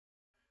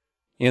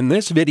In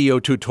this video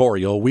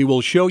tutorial, we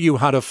will show you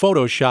how to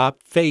Photoshop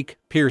fake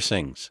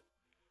piercings.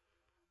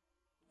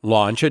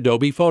 Launch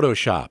Adobe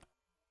Photoshop.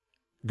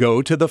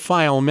 Go to the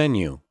File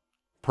menu,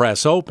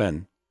 press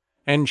Open,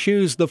 and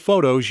choose the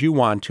photos you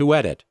want to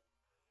edit.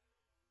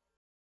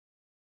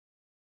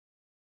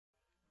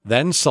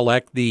 Then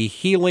select the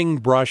Healing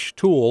Brush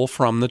tool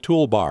from the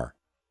toolbar.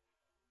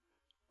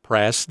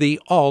 Press the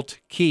Alt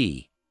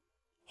key,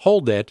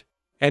 hold it,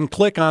 and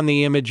click on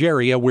the image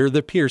area where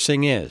the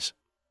piercing is.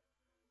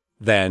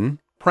 Then,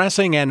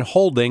 pressing and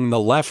holding the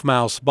left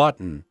mouse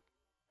button,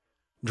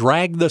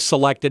 drag the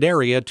selected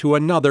area to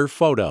another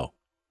photo.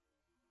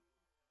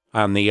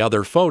 On the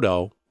other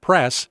photo,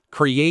 press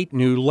Create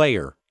New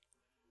Layer.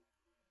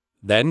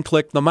 Then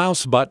click the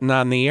mouse button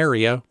on the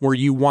area where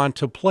you want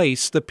to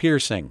place the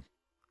piercing.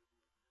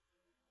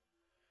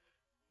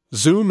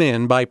 Zoom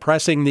in by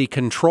pressing the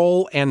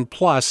Ctrl and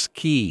plus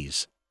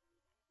keys.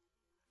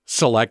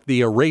 Select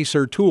the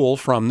Eraser tool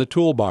from the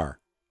toolbar.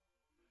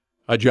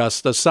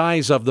 Adjust the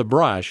size of the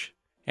brush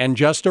and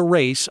just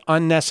erase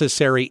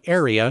unnecessary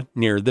area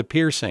near the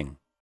piercing.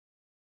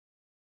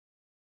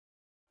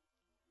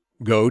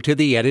 Go to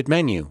the Edit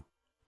menu.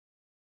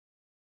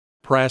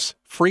 Press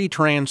Free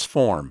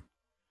Transform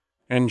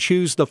and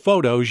choose the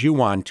photos you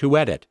want to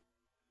edit.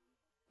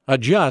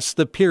 Adjust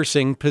the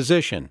piercing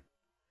position.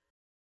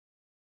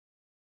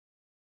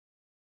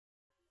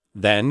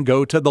 Then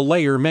go to the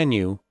Layer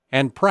menu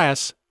and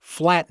press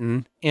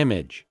Flatten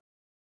Image.